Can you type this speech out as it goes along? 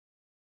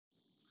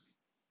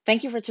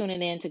Thank you for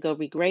tuning in to Go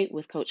Be Great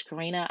with Coach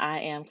Karina. I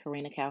am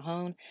Karina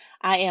Calhoun.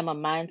 I am a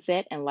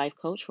mindset and life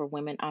coach for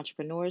women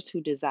entrepreneurs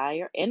who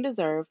desire and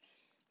deserve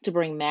to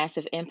bring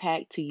massive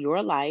impact to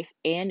your life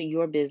and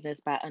your business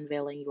by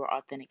unveiling your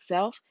authentic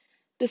self,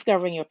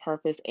 discovering your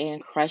purpose,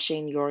 and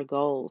crushing your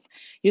goals.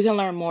 You can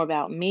learn more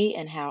about me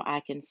and how I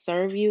can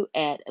serve you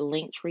at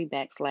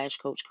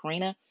linktree/Coach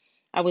Karina.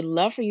 I would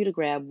love for you to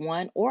grab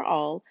one or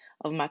all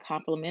of my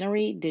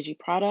complimentary Digi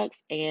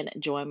products and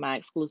join my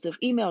exclusive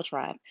email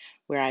tribe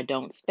where I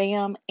don't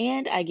spam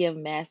and I give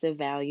massive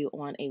value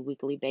on a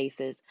weekly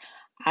basis.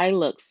 I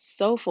look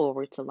so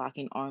forward to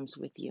locking arms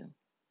with you.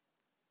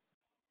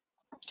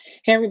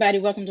 Hey, everybody,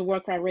 welcome to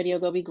Work Right Radio.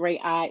 Go Be Great.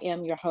 I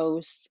am your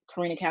host,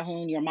 Karina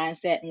Calhoun, your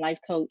mindset and life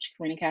coach,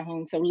 Karina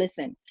Calhoun. So,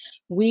 listen,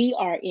 we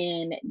are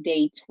in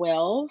day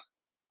 12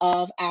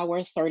 of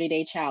our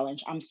 30-day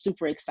challenge. I'm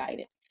super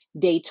excited.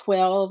 Day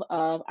 12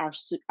 of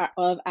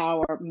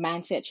our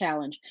mindset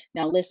challenge.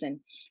 Now,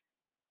 listen,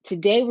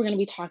 today we're going to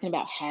be talking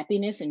about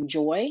happiness and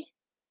joy.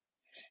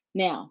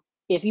 Now,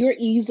 if you're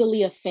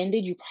easily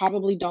offended, you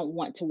probably don't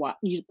want to watch,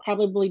 you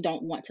probably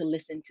don't want to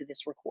listen to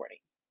this recording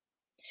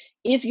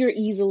if you're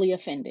easily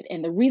offended.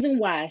 And the reason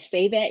why I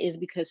say that is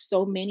because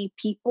so many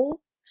people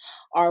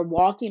are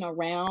walking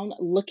around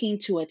looking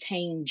to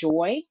attain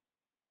joy,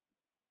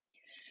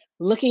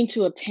 looking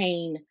to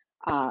obtain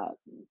uh,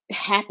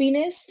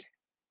 happiness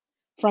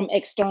from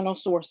external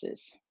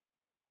sources,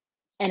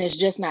 and it's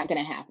just not going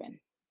to happen.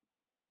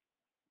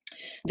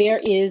 There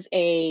is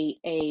a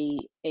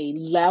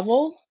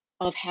level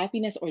of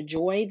happiness or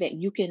joy that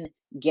you can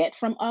get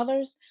from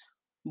others,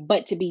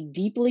 but to be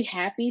deeply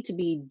happy, to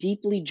be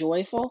deeply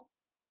joyful,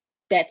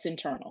 that's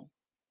internal.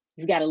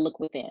 You've got to look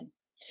within.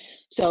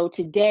 So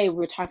today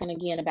we're talking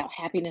again about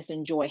happiness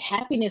and joy.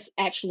 Happiness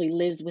actually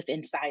lives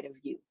within inside of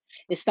you.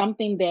 It's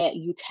something that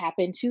you tap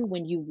into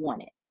when you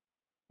want it.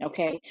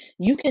 Okay.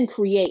 You can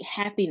create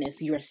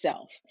happiness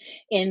yourself.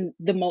 In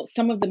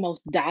some of the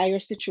most dire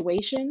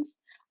situations,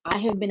 I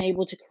have been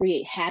able to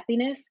create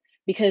happiness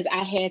because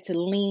I had to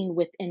lean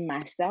within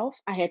myself.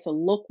 I had to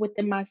look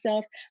within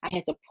myself. I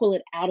had to pull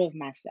it out of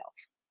myself.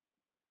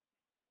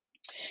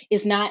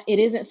 It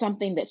isn't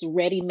something that's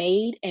ready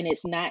made, and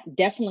it's not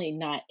definitely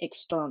not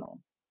external.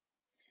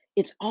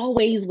 It's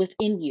always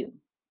within you.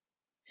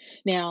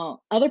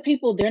 Now, other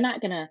people, they're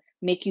not going to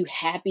make you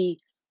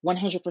happy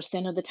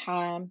 100% of the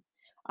time.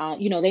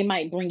 They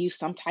might bring you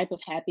some type of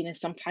happiness,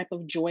 some type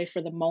of joy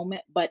for the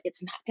moment, but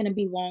it's not going to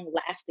be long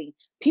lasting.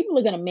 People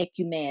are going to make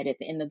you mad at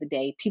the end of the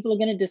day. People are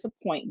going to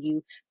disappoint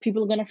you.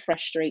 People are going to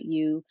frustrate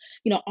you,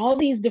 all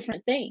these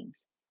different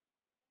things.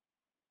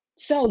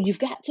 So you've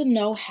got to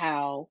know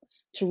how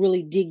to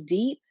really dig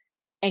deep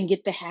and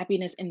get the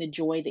happiness and the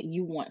joy that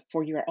you want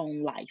for your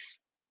own life.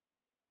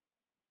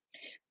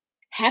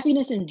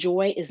 Happiness and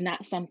joy is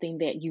not something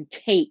that you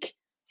take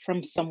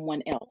from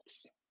someone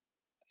else.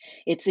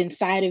 It's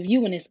inside of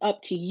you, and it's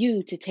up to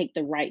you to take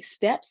the right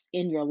steps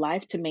in your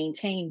life to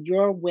maintain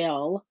your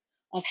well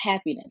of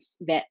happiness.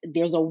 That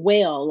there's a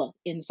well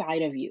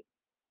inside of you.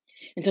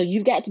 And so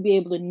you've got to be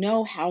able to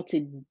know how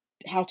to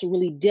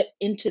really dip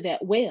into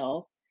that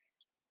well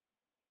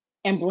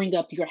and bring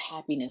up your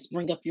happiness,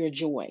 bring up your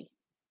joy.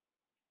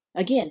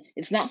 Again,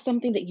 it's not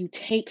something that you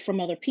take from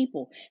other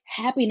people.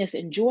 Happiness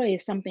and joy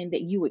is something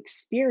that you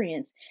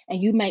experience,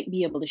 and you might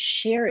be able to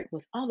share it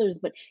with others,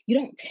 but you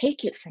don't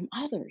take it from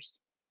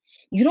others.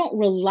 You don't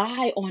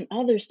rely on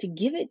others to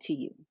give it to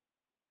you.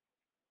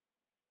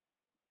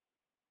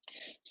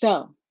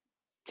 So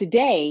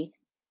today,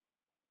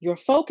 your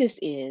focus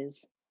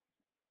is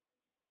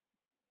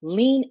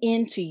lean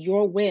into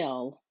your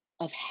well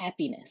of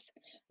happiness,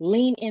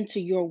 lean into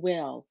your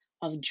well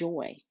of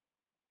joy,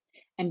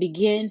 and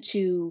begin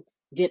to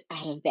dip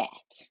out of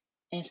that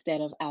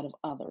instead of out of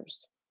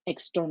others,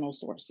 external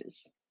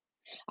sources.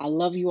 I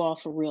love you all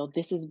for real.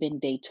 This has been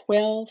day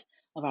 12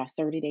 of our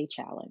 30-day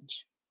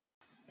challenge.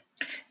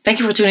 Thank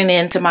you for tuning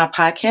in to my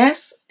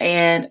podcast,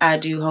 and I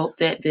do hope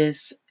that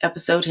this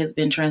episode has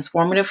been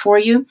transformative for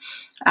you.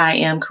 I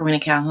am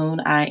Karina Calhoun.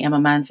 I am a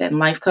mindset and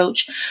life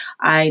coach.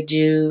 I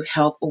do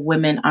help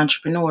women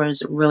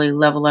entrepreneurs really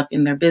level up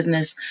in their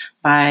business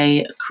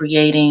by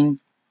creating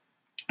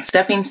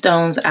stepping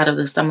stones out of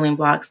the stumbling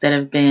blocks that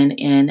have been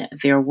in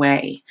their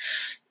way.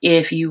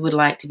 If you would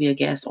like to be a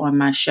guest on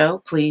my show,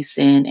 please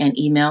send an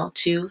email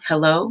to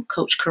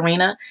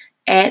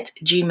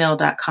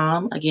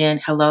hellocoachkarina@gmail.com. Again,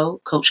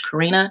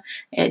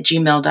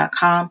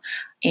 hellocoachkarina@gmail.com.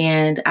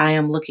 And I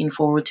am looking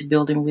forward to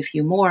building with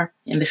you more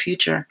in the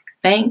future.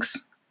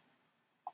 Thanks.